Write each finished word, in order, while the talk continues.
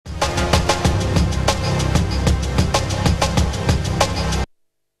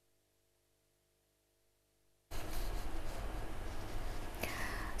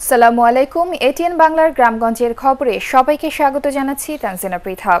আসসালামু আলাইকুম। ATN বাংলার গ্রামগঞ্জের খবরে সবাইকে স্বাগত জানাচ্ছি। তানজিনা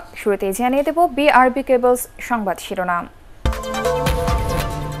পৃথা। শুরুতেই জানিয়ে দেব বিআরবি কেবলস সংবাদ শিরোনাম।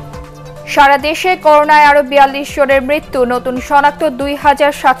 সারা দেশে করোনায় আরো ৪২ জনের মৃত্যু, নতুন শনাক্ত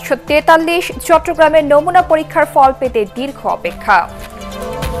 ২৭৪৩। চট্টগ্রামের নমুনা পরীক্ষার ফল পেতে দীর্ঘ অপেক্ষা।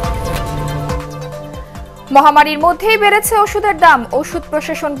 মহামারীর মধ্যেই বেড়েছে ওষুধের দাম, ওষুধ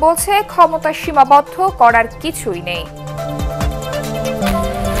প্রশাসন বলছে ক্ষমতা সীমাবদ্ধ, করার কিছুই নেই।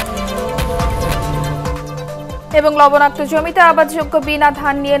 এবং লবণাক্ত জমিতে আবাদযোগ্য বিনা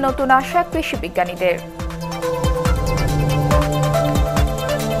ধান নিয়ে নতুন আশা কৃষি বিজ্ঞানীদের।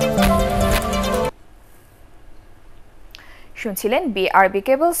 শুনছিলেন বিআরবি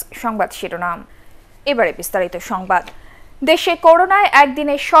কেবলস সংবাদ শিরোনাম। এবারে বিস্তারিত সংবাদ। দেশে করোনায়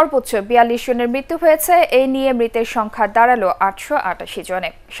একদিনে সর্বোচ্চ ৪২ জনের মৃত্যু হয়েছে। এই নিয়ে মৃতের সংখ্যা দাঁড়ালো ৮৮৮ জনে।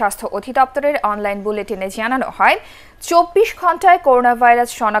 স্বাস্থ্য অধিদপ্তরের অনলাইন বুলেটিনে জানানো হয়, ২৪ ঘন্টায় করোনা ভাইরাস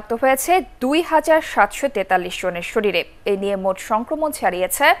শনাক্ত হয়েছে ২৭৪৩ জনের শরীরে। এই নিয়ে মোট সংক্রমণ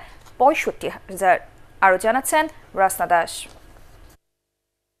ছাড়িয়েছে ৬৫,০০০। আরও জানাচ্ছেন রাসনা দাস।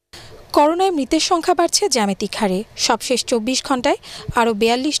 করোনায় মৃতের সংখ্যা বাড়ছে জ্যামিতিক হারে। সবশেষ ২৪ ঘন্টায় আরও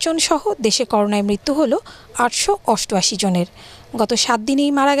 ৪২ জন সহ দেশে করোনায় মৃত্যু হল ৮৮৮ জনের। গত ৭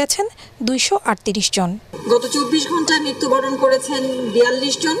 দিনেই মারা গেছেন ২৩৮ জন। গত ২৪ ঘন্টায় মৃত্যুবরণ করেছেন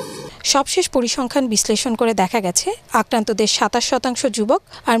 ৪২ জন। সবশেষ পরিসংখ্যান বিশ্লেষণ করে দেখা গেছে, আক্রান্তদের ২৭% যুবক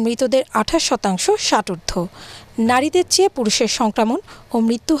আর মৃতদের ২৮% ৬০ ঊর্ধ্ব। নারীদের চেয়ে পুরুষের সংক্রমণ ও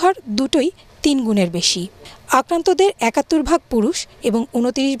মৃত্যুহার দুটোই ৩ গুণের বেশি। আক্রান্তদের ৭১% পুরুষ এবং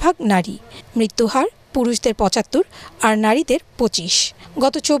 ২৯% নারী। মৃত্যুহার পুরুষদের ৭৫ আর নারীদের ২৫।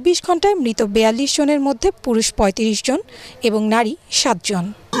 গত ২৪ ঘন্টায় মৃত ৪২ জনের মধ্যে পুরুষ ৩৫ জন এবং নারী ৭ জন।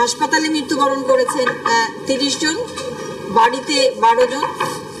 হাসপাতালে মৃত্যুবরণ করেছেন ৩০ জন, বাড়িতে ১২ জন।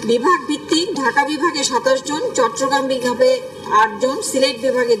 বিভাগ ভিত্তিক ঢাকা বিভাগে ২৭ জন, চট্টগ্রাম বিভাগে ৮ জন, সিলেট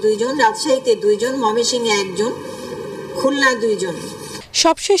বিভাগে ২ জন, রাজশাহীতে ২ জন, ময়মনসিংহে ১ জন, খুলনা ২ জন।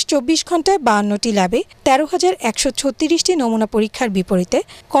 সবশেষ ২৪ ঘন্টায় ৫২টি ল্যাবে ১৩,১৩৬টি নমুনা পরীক্ষার বিপরীতে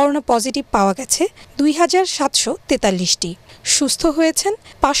করোনা পজিটিভ পাওয়া গেছে ২,৭৪৩টি। সুস্থ হয়েছেন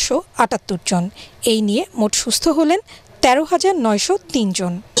 ৫৭৮ জন। এই নিয়ে মোট সুস্থ হলেন ১৩,৯০৩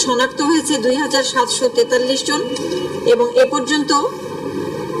 জন। শনাক্ত হয়েছে ২,৭৪৩ জন এবং এ পর্যন্ত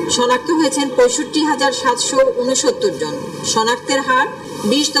শনাক্ত হয়েছেন ৬৫,৭৬৯ জন। শনাক্তের হার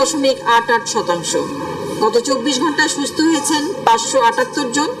 ২০.৮৮%। গত ২৪ ঘন্টায় সুস্থ হয়েছেন ৫৭৮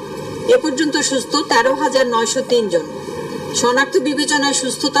 জন। এ পর্যন্ত সুস্থ ১৩,৯০৩ জন। শনাক্ত বিবেচনায়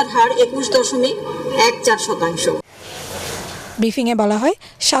সুস্থতার হার ২১.১৪%। ব্রিফিংয়ে বলা হয়,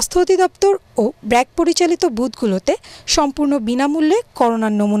 স্বাস্থ্য অধিদপ্তর ও ব্র্যাক পরিচালিত বুথগুলোতে সম্পূর্ণ বিনামূল্যে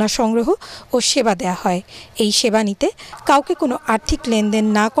করোনার নমুনা সংগ্রহ ও সেবা দেয়া হয়। এই সেবা নিতে কাউকে কোনো আর্থিক লেনদেন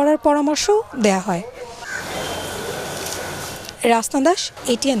না করার পরামর্শ দেয়া হয়। রাসনা দাস,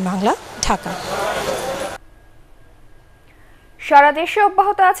 ATN বাংলা, ঢাকা। সারা দেশে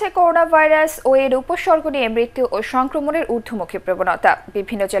অব্যাহত আছে করোনা ভাইরাস ও এর উপসর্গ নিয়ে মৃত্যু ও সংক্রমণের ঊর্ধ্বমুখী প্রবণতা।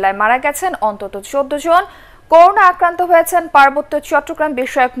 বিভিন্ন জেলায় মারা গেছেন অন্তত ১৪ জন। করোনা আক্রান্ত হয়েছেন পার্বত্য চট্টগ্রাম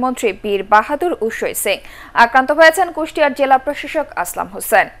বিষয়ক মন্ত্রী বীর বাহাদুর উসই সিং। আক্রান্ত হয়েছেন কুষ্টিয়ার জেলা প্রশাসক আসলাম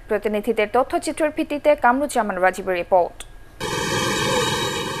হোসেন। প্রতিনিধিদের তথ্যচিত্রের ভিত্তিতে কামরুজ্জামান রাজীবের রিপোর্ট।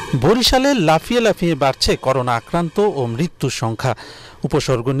 বরিশালে লাফিয়ে লাফিয়ে বাড়ছে করোনা আক্রান্ত ও মৃত্যুর সংখ্যা।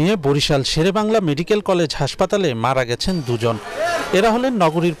 উপসর্গ নিয়ে বরিশাল শেরেবাংলা মেডিকেল কলেজ হাসপাতালে মারা গেছেন ২ জন। এরা হলেন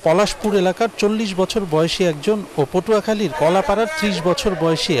নগরীর পলাশপুর এলাকার ৪০ বছর বয়সী একজন ও পটুয়াখালীর কলাপাড়ার ৩০ বছর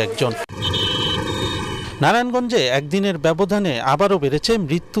বয়সী একজন। নারায়ণগঞ্জে একদিনের ব্যবধানে আবারও বেড়েছে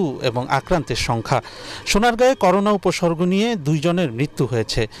মৃত্যু এবং আক্রান্তের সংখ্যা। সোনারগাঁয়ে করোনা উপসর্গ নিয়ে ২ জনের মৃত্যু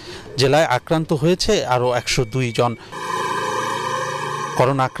হয়েছে। জেলায় আক্রান্ত হয়েছে আরও ১০২ জন।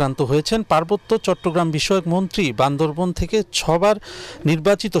 করোনা আক্রান্ত হয়েছেন পার্বত্য চট্টগ্রাম বিষয়ক মন্ত্রী, বান্দরবন থেকে ৬ বার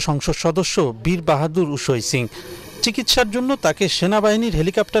নির্বাচিত সংসদ সদস্য বীর বাহাদুর উসই সিং। চিকিৎসার জন্য তাকে সেনাবাহিনীর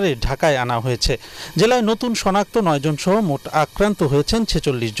হেলিকপ্টারে ঢাকায় আনা হয়েছে। জেলায় নতুন শনাক্ত ৯ জন সহ মোট আক্রান্ত হয়েছেন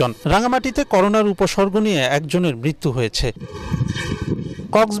 ৪৬ জন। রাঙামাটিতে করোনার উপসর্গ নিয়ে একজনের মৃত্যু হয়েছে।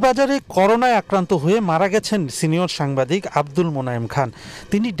 কক্সবাজারে করোনায় আক্রান্ত হয়ে মারা গেছেন সিনিয়র সাংবাদিক আব্দুল মোনায়েম খান।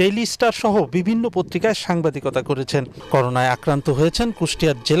 তিনি ডেইলি স্টার সহ বিভিন্ন পত্রিকায় সাংবাদিকতা করেছেন। করোনায় আক্রান্ত হয়েছেন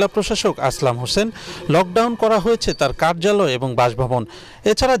কুষ্টিয়ার জেলা প্রশাসক আসলাম হোসেন। লকডাউন করা হয়েছে তার কার্যালয় এবং বাসভবন।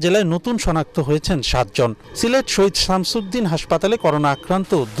 এছাড়া জেলায় নতুন শনাক্ত হয়েছেন ৭ জন। সিলেট শহীদ শামসুদ্দিন হাসপাতালে করোনা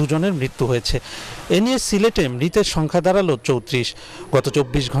আক্রান্ত ২ জনের মৃত্যু হয়েছে। এ নিয়ে সিলেটে মৃতের সংখ্যা দাঁড়ালো ৩৪। গত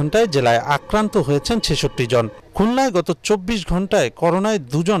 ২৪ ঘন্টায় জেলায় আক্রান্ত হয়েছেন ৬৬ জন। খুলনায় গত 24 ঘন্টায় করোনায়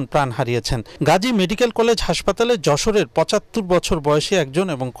 2 জন প্রাণ হারিয়েছেন। গাজী মেডিকেল কলেজ হাসপাতালে যশোরের 75 বছর বয়সী একজন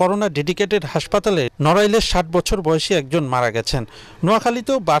এবং করোনা ডেডিকেটেড হাসপাতালে নড়াইলের 60 বছর বয়সী একজন মারা গেছেন।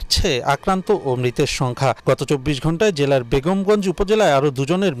 নোয়াখালীতেও বাড়ছে আক্রান্ত ও মৃতের সংখ্যা। গত 24 ঘন্টায় জেলার বেগমগঞ্জ উপজেলায় আরও 2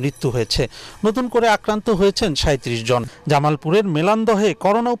 জনের মৃত্যু হয়েছে। নতুন করে আক্রান্ত হয়েছেন 37 জন। জামালপুরের মেলান্দহে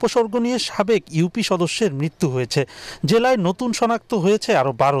করোনা উপসর্গ নিয়ে সাবেক ইউপি সদস্যের মৃত্যু হয়েছে। জেলায় নতুন শনাক্ত হয়েছে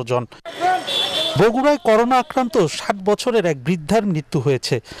আরও 12 জন। বগুড়ায় করোনা আক্রান্ত 60 বছরের এক বৃদ্ধার মৃত্যু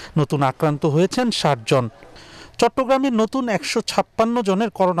হয়েছে। নতুন আক্রান্ত হয়েছেন 60 জন। চট্টগ্রামে নতুন 156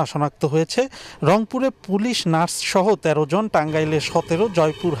 জনের করোনা শনাক্ত হয়েছে। রংপুরে পুলিশ নার্স সহ 13 জন, টাঙ্গাইলে 17,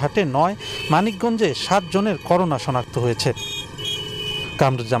 জয়পুরহাটে 9, মানিকগঞ্জে 7 জনের করোনা শনাক্ত হয়েছে।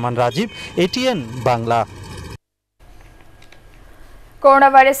 কামরুজ্জামান রাজীব, ATN বাংলা। করোনা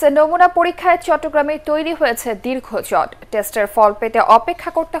ভাইরাসের নমুনা পরীক্ষায় চট্টগ্রামে তৈরি হয়েছে দীর্ঘ জট। টেস্টের ফল পেতে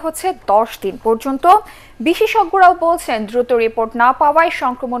অপেক্ষা করতে হচ্ছে 10 দিন পর্যন্ত। বিশেষজ্ঞরাও বলছেন দ্রুত রিপোর্ট না পাওয়ায়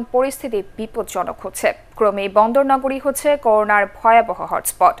সংক্রমণ পরিস্থিতি বিপজ্জনক হচ্ছে। ক্রমেই বন্দরনগরী হচ্ছে করোনার ভয়াবহ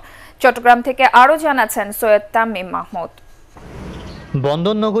হটস্পট। চট্টগ্রাম থেকে আরও জানাচ্ছেন সৈয়দ তামিম মাহমুদ।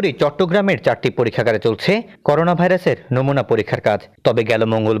 বন্দরনগরী চট্টগ্রামের 4টি পরীক্ষাগারে চলছে করোনা ভাইরাসের নমুনা পরীক্ষার কাজ। তবে গেল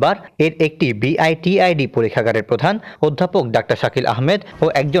মঙ্গলবার এর একটি বিআইটিআইডি পরীক্ষাগারের প্রধান অধ্যাপক ডাক্তার শাকিল আহমেদ ও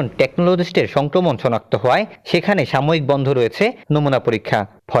একজন টেকনোলজিস্টের সংক্রমণ শনাক্ত হওয়ায় সেখানে সাময়িক বন্ধ রয়েছে নমুনা পরীক্ষা।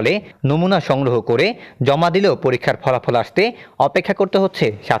 ফলে নমুনা সংগ্রহ করে জমা দিলেও পরীক্ষার ফলাফল আসতে অপেক্ষা করতে হচ্ছে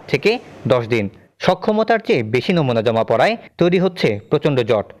 7 থেকে 10 দিন। সক্ষমতার চেয়ে বেশি নমুনা জমা পড়ায় তৈরি হচ্ছে প্রচণ্ড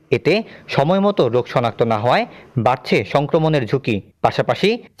জট। এতে সময় মতো রোগ শনাক্ত না হওয়ায় বাড়ছে সংক্রমণের ঝুঁকি। পাশাপাশি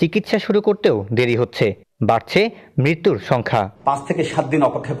চিকিৎসা শুরু করতেও দেরি হচ্ছে। বাড়ছে মৃত্যুর সংখ্যা। 5 থেকে 7 দিন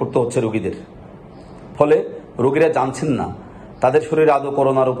অপেক্ষা করতে হচ্ছে রোগীদের। ফলে রোগীরা জানছেন না তাদের শরীরে আদৌ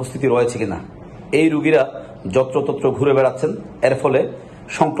করোনার উপস্থিতি রয়েছে কিনা। এই রোগীরা যত্রতত্র ঘুরে বেড়াচ্ছেন। এর ফলে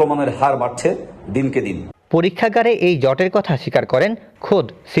সংক্রমণের হার বাড়ছে দিনকে দিন। পরীক্ষাগারে এই জটের কথা স্বীকার করেন খোদ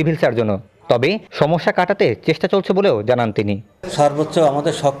সিভিল সার্জনও। তবে সমস্যা কাটাতে চেষ্টা চলছে বলেও জানান তিনি। সর্বোচ্চ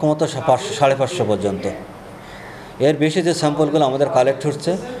আমাদের সক্ষমতা 550 পর্যন্ত। এর বেশি যে স্যাম্পলগুলো আমাদের কালেক্ট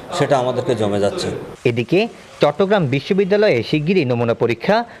হচ্ছে সেটা আমাদেরকে জমে যাচ্ছে। এদিকে চট্টগ্রাম বিশ্ববিদ্যালয়ে শিগগিরই নমুনা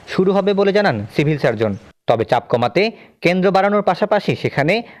পরীক্ষা শুরু হবে বলে জানান সিভিল সার্জন। তবে চাপ কমাতে কেন্দ্র বাড়ানোর পাশাপাশি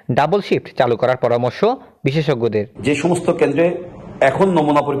সেখানে ডাবল শিফট চালু করার পরামর্শ বিশেষজ্ঞদের। যে সমস্ত কেন্দ্রে এখন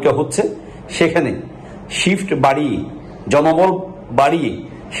নমুনা পরীক্ষা হচ্ছে সেখানে শিফট বাড়িয়ে, জনবল বাড়িয়ে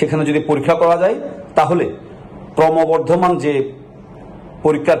সেখানে যদি পরীক্ষা করা যায় তাহলে ক্রমবর্ধমান যে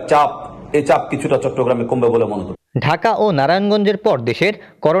পরীক্ষার চাপ, এই চাপ কিছুটা চট্টগ্রামে কমবে বলে মনে করি। ঢাকা ও নারায়ণগঞ্জের পর দেশের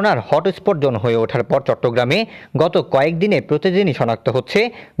করোনার হটস্পট জোন হয়ে ওঠার পর চট্টগ্রামে গত কয়েকদিনে প্রতিদিনই শনাক্ত হচ্ছে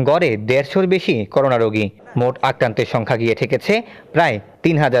গড়ে 150-র বেশি করোনা রোগী। মোট আক্রান্তের সংখ্যা গিয়ে ঠেকেছে প্রায়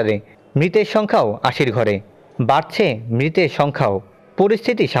 3000-এ। মৃতের সংখ্যাও 80-র ঘরে। বাড়ছে মৃতের সংখ্যাও।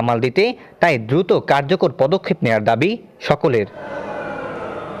 পরিস্থিতি সামাল দিতে তাই দ্রুত কার্যকর পদক্ষেপ নেওয়ার দাবি সকলের।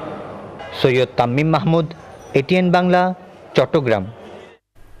 Syed Tamim Mahmud, ATN Bangla, Chittagong.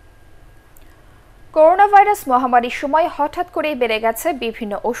 Corona virus মহামারীর সময় হঠাৎ করেই বেড়ে গেছে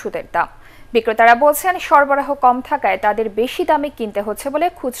বিভিন্ন ওষুধের দাম। বিক্রেতারা বলছেন সরবরাহ কম থাকায় তাদের বেশি দামে কিনতে হচ্ছে বলে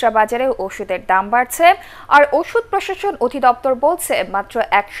খুচরা বাজারে ওষুধের দাম বাড়ছে। আর ওষুধ প্রশাসন অধিদপ্তর বলছে মাত্র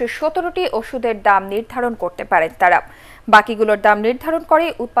 117টি ওষুধের দাম নির্ধারণ করতে পারেন তারা। বাকিগুলোর দাম নির্ধারণ করে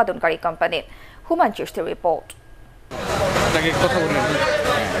উৎপাদনকারী কোম্পানি। হুমায়ুন চিশতির রিপোর্ট।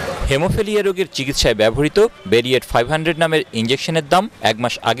 হেমোফিলিয়া রোগের চিকিৎসায় ব্যবহৃত বেরিয়েট 500 নামের ইনজেকশনের দাম 1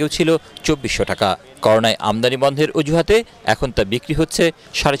 মাস আগেও ছিল 2400 টাকা। করোনায় আমদানি বন্ধের অজুহাতে এখন তা বিক্রি হচ্ছে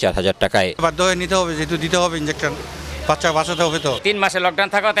 4500 টাকায়। বাধ্য হয়ে নিতে হবে, যেহেতু দিতে হবে ইনজেকশন, বাচ্চা বাঁচাতে হবে। তো 3 মাসে লকডাউন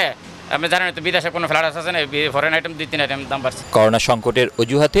থাকাতে আপনি জানেন তো বিদেশে কোনো ফ্লাডাস আছে না, ফরেন আইটেম 2-3 আইটেম দাম বাড়ছে। করোনা সংকটের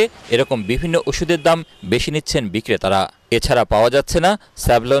অজুহাতে এরকম বিভিন্ন ওষুধের দাম বেশি নিচ্ছেন বিক্রেতারা। এছাড়া পাওয়া যাচ্ছে না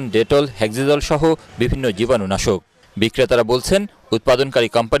স্যাভলন, ডেটল, হেক্সিজল সহ বিভিন্ন জীবাণুনাশক। বিক্রেতারা বলছেন উৎপাদনকারী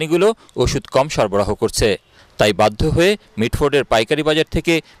কোম্পানিগুলো ওষুধ কম সরবরাহ করছে, তাই বাধ্য হয়ে মিটফোর্ডের পাইকারি বাজার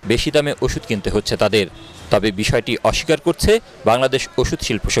থেকে বেশি দামে ওষুধ কিনতে হচ্ছে তাদের। তবে বিষয়টি অস্বীকার করছে বাংলাদেশ ওষুধ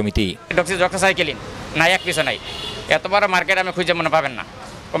শিল্প সমিতি। ডক্সিসাইক্লিন নাই, এক পিছু নাই, এত বড় মার্কেট আমি খুঁজে মনে পাবেন না,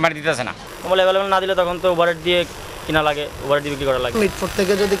 কোম্পানি দিতেছে না। মোবাইল অ্যাভেলেবল না দিলে তখন তো ওভারহেড দিয়ে কিনা লাগে, ওভারহেড দিয়ে বিক্রি করা লাগে। মিটফোর্ড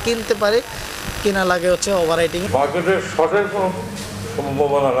থেকে যদি কিনতে পারে কিনা লাগে হচ্ছে ওভাররাইটিং। মার্কেটে শর্টের কোনো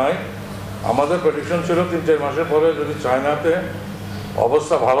সম্ভাবনা নাই। আমাদের প্রেডিকশন ছিল 3-4 মাসের পরে যদি চায়নাতে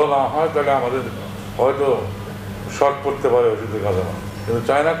অবস্থা ভালো না হয় তাহলে আমাদের হয়তো শর্ট পড়তে পারে ওষুধের কারণে। কিন্তু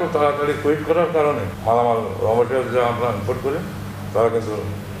চায়না খুব তাড়াতাড়ি কুইট করার কারণে মালামাল র মেটেরিয়াল যা আমরা ইম্পোর্ট করি তারা কিন্তু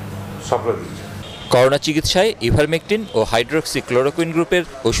সাপ্লাই দিচ্ছে। করোনা চিকিৎসায় ইভারমেকটিন ও হাইড্রোক্সিক্লোরোকুইন গ্রুপের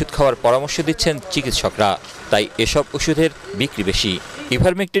ওষুধ খাওয়ার পরামর্শ দিচ্ছেন চিকিৎসকরা, তাই এসব ওষুধের বিক্রি বেশি।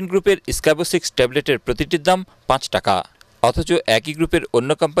 ইভারমেকটিন গ্রুপের স্ক্যাবো 6 ট্যাবলেটের প্রতিটির দাম 5 টাকা। অথচ একই গ্রুপের অন্য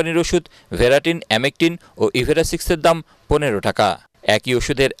কোম্পানির ওষুধ ভেরাটিন, অ্যামেকটিন ও ইভেরাসিক্সের দাম 15 টাকা। একই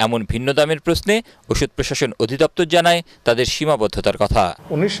ওষুধের এমন ভিন্ন দামের প্রশ্নে ওষুধ প্রশাসন অধিদপ্তর জানায় তাদের সীমাবদ্ধতার কথা।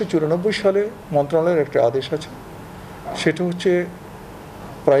 1994 সালে মন্ত্রণালয়ের একটা আদেশ আছে, সেটা হচ্ছে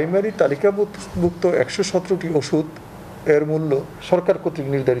প্রাইমারি তালিকাভুক্ত 117টি ওষুধ এর মূল্য সরকার কর্তৃক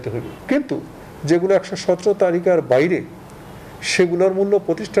নির্ধারিত হবে, কিন্তু যেগুলো 117 তালিকার বাইরে সেগুলোর মূল্য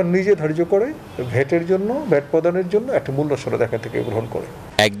প্রতিষ্ঠান নিজে ধার্য করে ভ্যাটের জন্য, ভ্যাট প্রদানের জন্য একটা মূল্য সনদ এখান থেকে গ্রহণ করে।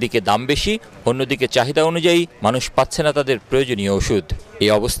 একদিকে দাম বেশি, অন্যদিকে চাহিদা অনুযায়ী মানুষ পাচ্ছে না তাদের প্রয়োজনীয় ওষুধ। এই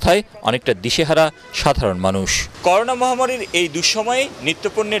অবস্থায় অনেকটা দিশেহারা সাধারণ মানুষ। করোনা মহামারীর এই দুঃসময়ে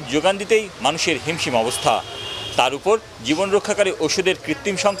নিত্যপণ্যের যোগান দিতেই মানুষের হিমশিম অবস্থা। তার উপর জীবন রক্ষাকারী ওষুধের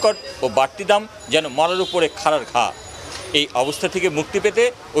কৃত্রিম সংকট ও বাড়তি দাম যেন মরার উপরে খাড়ার ঘা। এই অবস্থা থেকে মুক্তি পেতে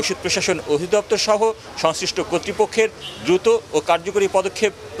ওষুধ প্রশাসন অধিদপ্তর সহ সংশ্লিষ্ট কর্তৃপক্ষের দ্রুত ও কার্যকরী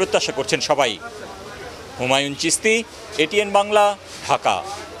পদক্ষেপ প্রত্যাশা করছেন সবাই। হুমায়ুন চিস্তি, ATN বাংলা, ঢাকা।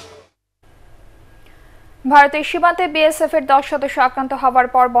 ভারতের সীমান্তে বিএসএফ এর 10 সদস্য আক্রান্ত হওয়ার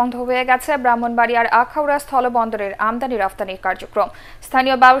পর বন্ধ হয়ে গেছে ব্রাহ্মণবাড়িয়ার আখাউড়া স্থলবন্দরের আমদানি রপ্তানির কার্যক্রম।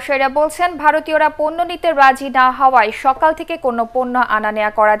 স্থানীয় ব্যবসায়ীরা বলছেন, ভারতীয়রা পণ্য নিতে রাজি না হওয়ায় সকাল থেকে কোনো পণ্য আনা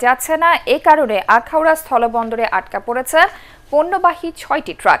নেওয়া করা যাচ্ছে না। এ কারণে আখাউড়া স্থলবন্দরে আটকা পড়েছে পণ্যবাহী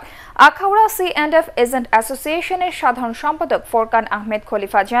 6টি ট্রাক। আখাউড়া C&F এজেন্ট অ্যাসোসিয়েশনের সাধারণ সম্পাদক ফোরকান আহমেদ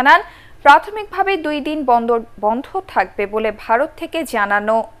খলিফা জানান, প্রাথমিকভাবে 2 দিন বন্দর বন্ধ থাকবে বলে ভারত থেকে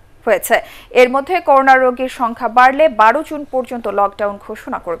জানানো হয়েছে। এর মধ্যে করোনা রোগীর সংখ্যা বাড়লে 12 জুন পর্যন্ত লকডাউন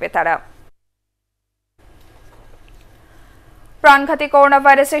ঘোষণা করবে তারা। প্রাণঘাতী করোনা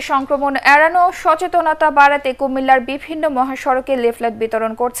ভাইরাসের সংক্রমণ এড়ানো সচেতনতা বাড়াতে কুমিল্লার বিভিন্ন মহাসড়কে লিফলেট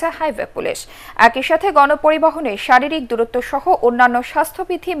বিতরণ করছে হাইওয়ে পুলিশ। একই সাথে গণপরিবহনে শারীরিক দূরত্ব সহ অন্যান্য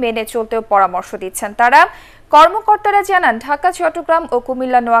স্বাস্থ্যবিধি মেনে চলতেও পরামর্শ দিচ্ছেন তারা। কর্মকর্তারা জানান, ঢাকা, চট্টগ্রাম ও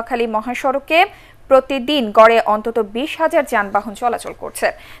কুমিল্লা নোয়াখালী মহাসড়কে প্রতিদিন গড়ে অন্তত 20,000 যানবাহন চলাচল করছে।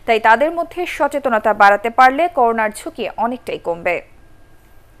 তাই তাদের মধ্যে সচেতনতা বাড়াতে পারলে করোনার ঝুঁকি অনেকটাই কমবে।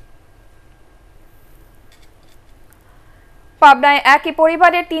 পাবনায় একই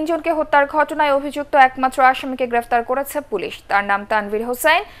পরিবারের 3 জনকে হত্যার ঘটনায় অভিযুক্ত একমাত্র আসামিকে গ্রেফতার করেছে পুলিশ। তার নাম তানভীর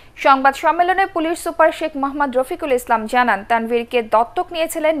হোসেন। সংবাদ সম্মেলনে পুলিশ সুপার শেখ মোহাম্মদ রফিকুল ইসলাম জানান, তানভীরকে দত্তক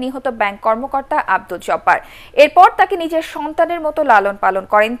নিয়েছিলেন নিহত ব্যাংক কর্মকর্তা আব্দুল জব্বার। এরপর তাকে নিজের সন্তানের মতো লালন পালন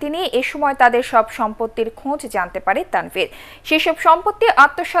করেন তিনি। এ সময় তাদের সব সম্পত্তির খোঁজ জানতে পারে তানভীর। সেসব সম্পত্তি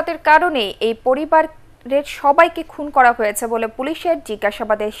আত্মসাতের কারণে এই পরিবারের সবাইকে খুন করা হয়েছে বলে পুলিশের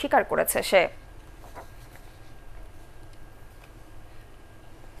জিজ্ঞাসাবাদে স্বীকার করেছে সে।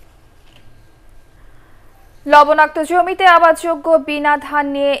 লবণাক্ত জমিতে আবাদযোগ্য বিনা ধান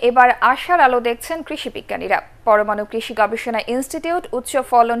নিয়ে এবার আশার আলো দেখছেন কৃষি বিজ্ঞানীরা। পরমাণু কৃষি গবেষণা ইনস্টিটিউট উচ্চ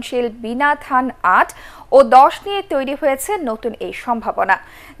ফলনশীল বিনা ধান 8 ও 10 নিয়ে তৈরি হয়েছে নতুন এই সম্ভাবনা,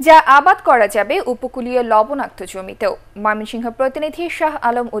 যা আবাদ করা যাবে উপকূলীয় লবণাক্ত জমিতেও। ময়মনসিংহ প্রতিনিধি শাহ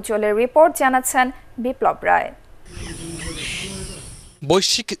আলম উজ্জ্বলের রিপোর্ট, জানাচ্ছেন বিপ্লব রায়।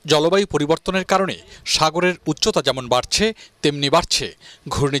 বৈশ্বিক জলবায়ু পরিবর্তনের কারণে সাগরের উচ্চতা যেমন বাড়ছে, তেমনি বাড়ছে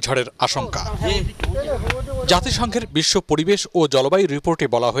ঘূর্ণিঝড়ের আশঙ্কা। জাতিসংঘের বিশ্ব পরিবেশ ও জলবায়ু রিপোর্টে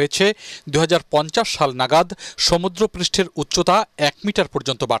বলা হয়েছে 2050 সাল নাগাদ সমুদ্রপৃষ্ঠের উচ্চতা 1 মিটার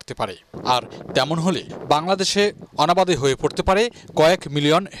পর্যন্ত বাড়তে পারে। আর তেমন হলে বাংলাদেশে অনাবাদে হয়ে পড়তে পারে কয়েক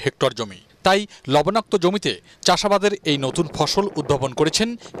মিলিয়ন হেক্টর জমি। তাই লবণাক্ত জমিতে চাষাবাদের এই নতুন ফসল উদ্ভাবন করেছেন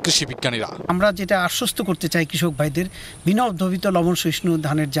কৃষি বিজ্ঞানীরা। আমরা যেটা আশ্বস্ত করতে চাই কৃষক ভাইদের, বিনা উদ্ভাবিত লবণ সহিষ্ণু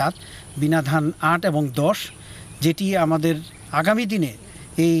ধানের জাত বিনা ধান 8 এবং 10, যেটি আমাদের আগামী দিনে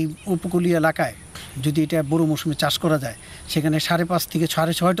এই উপকূলীয় এলাকায় যদি এটা বড় মৌসুমে চাষ করা যায়, সেখানে 5.5 থেকে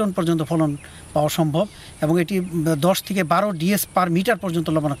 6.5 টন পর্যন্ত ফলন পাওয়া সম্ভব এবং এটি 10 থেকে 12 ডিএস পার মিটার পর্যন্ত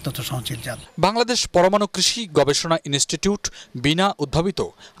লবণাক্ততা সহনশীল জাত। বাংলাদেশ পরমাণু কৃষি গবেষণা ইনস্টিটিউট বিনা উদ্ভাবিত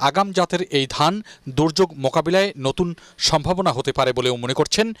আগাম জাতের এই ধান দুর্যোগ মোকাবিলায় নতুন সম্ভাবনা হতে পারে বলেও মনে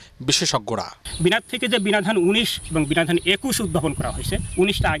করছেন বিশেষজ্ঞরা। বিনার থেকে যে বিনা ধান 19 এবং বিনা ধান 21 উদ্ভাবন করা হয়েছে,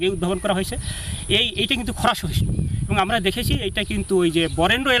 19টা আগে উদ্ভাবন করা হয়েছে, এইটা কিন্তু খরা সহিষ্ণু এবং আমরা দেখেছি এটা কিন্তু ওই যে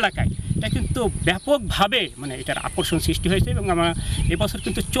বরেন্দ্র এলাকায় এটা কিন্তু ব্যাপকভাবে মানে এটার আকর্ষণ সৃষ্টি হয়েছে এবং আমরা এবছর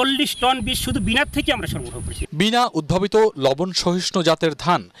কিন্তু 40 টন বীজ শুধু বিনার থেকে আমরা সংগ্রহ করেছি। বিনা উদ্ভাবিত লবণ সহিষ্ণু জাতের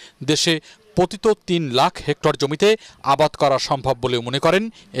ধান দেশে পতিত 3 লাখ হেক্টর জমিতে আবাদ করা সম্ভব বলে মনে করেন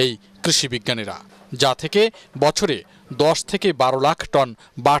এই কৃষি বিজ্ঞানীরা, যা থেকে বছরে 10 থেকে 12 লাখ টন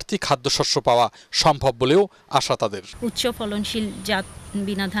বাড়তি খাদ্যশস্য পাওয়া সম্ভব বলেও আশা তাদের। উচ্চ ফলনশীল জাত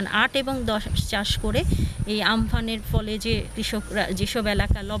বিনা ধান 8 এবং 10 চাষ করে এই আমফানের ফলে যে কৃষকরা যেসব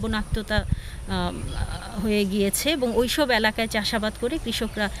এলাকা লবণাক্ততা হয়ে গিয়েছে এবং ওইসব এলাকায় চাষাবাদ করে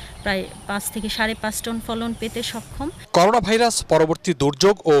কৃষকরা প্রায় 5 থেকে 5.5 টন ফলন পেতে সক্ষম। করোনা ভাইরাস পরবর্তী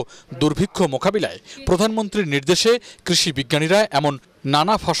দুর্যোগ ও দুর্ভিক্ষ মোকাবিলায় প্রধানমন্ত্রীর নির্দেশে কৃষি বিজ্ঞানীরা এমন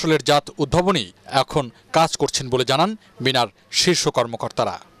নানা ফসলের জাত উদ্ভাবনী এখন কাজ করছেন বলে জানান বিনার শীর্ষ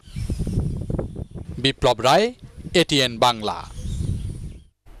কর্মকর্তারা। বিপ্লব রায়, ATN বাংলা।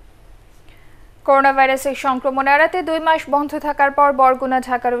 করোনা ভাইরাসের সংক্রমণ এড়াতে 2 মাস বন্ধ থাকার পর বরগুনা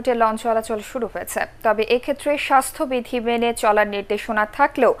ঢাকা রুটে লঞ্চ চলাচল শুরু হয়েছে। তবে এক্ষেত্রে স্বাস্থ্যবিধি মেনে চলার নির্দেশনা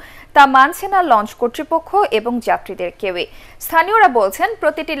থাকলেও তা মানছে না লঞ্চ কর্তৃপক্ষ এবং যাত্রীদের কেউই। স্থানীয়রা বলছেন,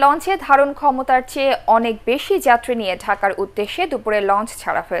 প্রতিটি লঞ্চে ধারণ ক্ষমতার চেয়ে অনেক বেশি যাত্রী নিয়ে ঢাকার উদ্দেশ্যে দুপুরে লঞ্চ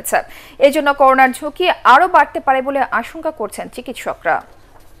ছাড়া হয়েছে। এজন্য করোনার ঝুঁকি আরও বাড়তে পারে বলে আশঙ্কা করছেন চিকিৎসকরা।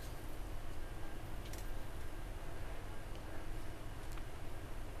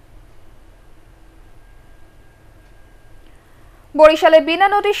 বরিশালে বিনা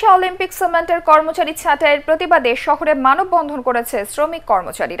নোটিশে অলিম্পিক সিমেন্টের কর্মচারী ছাঁটাইয়ের প্রতিবাদে শহরে মানববন্ধন করেছে শ্রমিক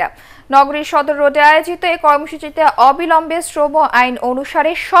কর্মচারীরা। নগরীর সদর রোডে আয়োজিত এই কর্মসূচিতে অবিলম্বে শ্রম আইন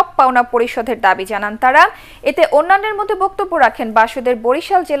অনুসারে সব পাওনা পরিশোধের দাবি জানান তারা। এতে অন্যান্যের মধ্যে বক্তব্য রাখেন বাসুদের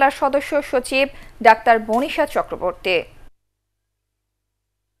বরিশাল জেলার সদস্য সচিব ডাক্তার বনিশা চক্রবর্তী।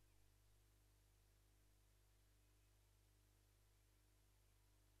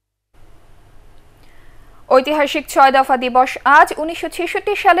 ঐতিহাসিক 6 দফা দিবস আজ।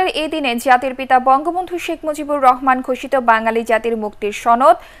 1966 সালের এই দিনে জাতির পিতা বঙ্গবন্ধু শেখ মুজিবুর রহমান ঘোষিত বাঙালি জাতির মুক্তির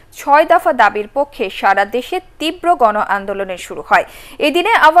সনদ 6 দফা দাবির পক্ষে সারা দেশে তীব্র গণ আন্দোলনের শুরু হয়। এই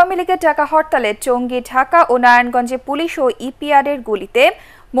দিনে আওয়ামী লীগের ডাকা হরতালে টঙ্গী, ঢাকা ও নারায়ণগঞ্জে পুলিশ ও ইপিআরের গুলিতে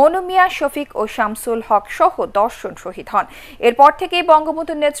মনু মিয়া, শফিক ও শামসুল হক সহ 10 জন শহীদ হন। এরপর থেকেই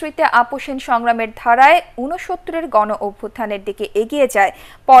বঙ্গবন্ধুর নেতৃত্বে আপোষহীন সংগ্রামের ধারায় 69-এর গণ অভ্যুত্থানের দিকে এগিয়ে যায়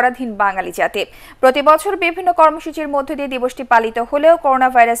পরাধীন বাঙালি জাতি। প্রতি বছর বিভিন্ন কর্মসূচির মধ্য দিয়ে দিবসটি পালিত হলেও করোনা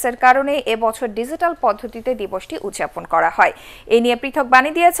ভাইরাসের কারণে এবছর ডিজিটাল পদ্ধতিতে দিবসটি উদযাপন করা হয়। এ নিয়ে পৃথক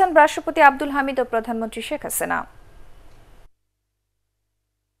বাণী দিয়েছেন রাষ্ট্রপতি আব্দুল হামিদ ও প্রধানমন্ত্রী শেখ হাসিনা।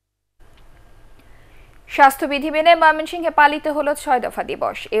 স্বাস্থ্যবিধি মেনে ময়মনসিংহে পালিত হলো 6 দফা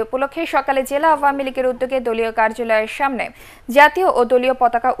দিবস। এ উপলক্ষে সকালে জেলা আওয়ামী লীগের উদ্যোগে দলীয় কার্যালয়ের সামনে জাতীয় ও দলীয়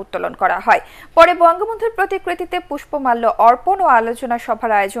পতাকা উত্তোলন করা হয়। পরে বঙ্গবন্ধুর প্রতিকৃতিতে পুষ্পমাল্য অর্পণ ও আলোচনা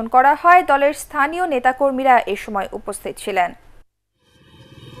সভার আয়োজন করা হয়। দলের স্থানীয় নেতাকর্মীরা এ সময় উপস্থিত ছিলেন।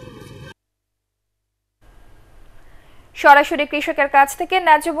 সরাসরি কৃষকের কাছ থেকে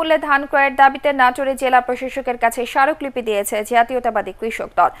ন্যায্য মূল্যে ধান ক্রয়ের দাবিতে নাটোরে জেলা প্রশাসকের কাছে স্মারকলিপি দিয়েছে জাতীয়তাবাদী কৃষক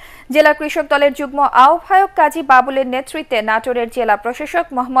দল। জেলা কৃষক দলের যুগ্ম আহ্বায়ক কাজী বাবুলের নেতৃত্বে নাটোরের জেলা প্রশাসক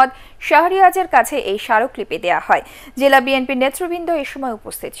মোহাম্মদ শাহরিয়াজের কাছে এই স্মারকলিপি দেওয়া হয়। জেলা বিএনপির নেতৃবৃন্দ এ সময়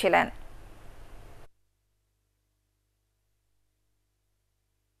উপস্থিত ছিলেন।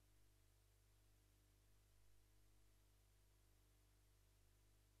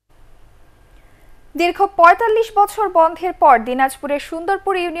 দীর্ঘ ৪৫ বছর বন্ধের পর দিনাজপুরের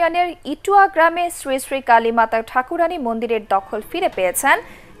সুন্দরপুর ইউনিয়নের ইটুয়া গ্রামে শ্রী শ্রী কালীমাতা ঠাকুরানী মন্দিরের দখল ফিরে পেয়েছেন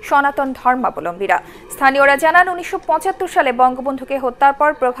সনাতন ধর্মাবলম্বীরা। স্থানীয়রা জানান, 1975 সালে বঙ্গবন্ধুকে হত্যার পর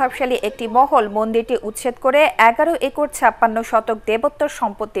প্রভাবশালী একটি মহল মন্দিরটি উচ্ছেদ করে 11 একর 56 শতক দেবোত্তর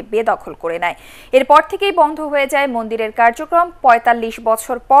সম্পত্তি বেদখল করে নেয়। এরপর থেকেই বন্ধ হয়ে যায় মন্দিরের কার্যক্রম। ৪৫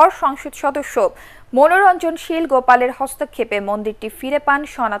 বছর পর সংসদ সদস্য মনোরঞ্জন শীল গোপালের হস্তক্ষেপে মন্দিরটি ফিরে পান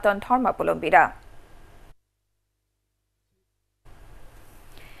সনাতন ধর্মাবলম্বীরা।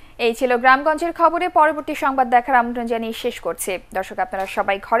 এই ছিল গ্রামগঞ্জের খবরে। পরবর্তী সংবাদ দেখার আমন্ত্রণ জানিয়ে শেষ করছি। দর্শক, আপনারা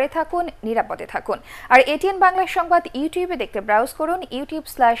সবাই ঘরে থাকুন, নিরাপদে থাকুন। আর এটিএন বাংলা সংবাদ ইউটিউবে দেখতে ব্রাউজ করুন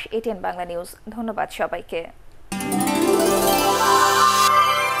youtube/ATN Bangla News। ধন্যবাদ সবাইকে।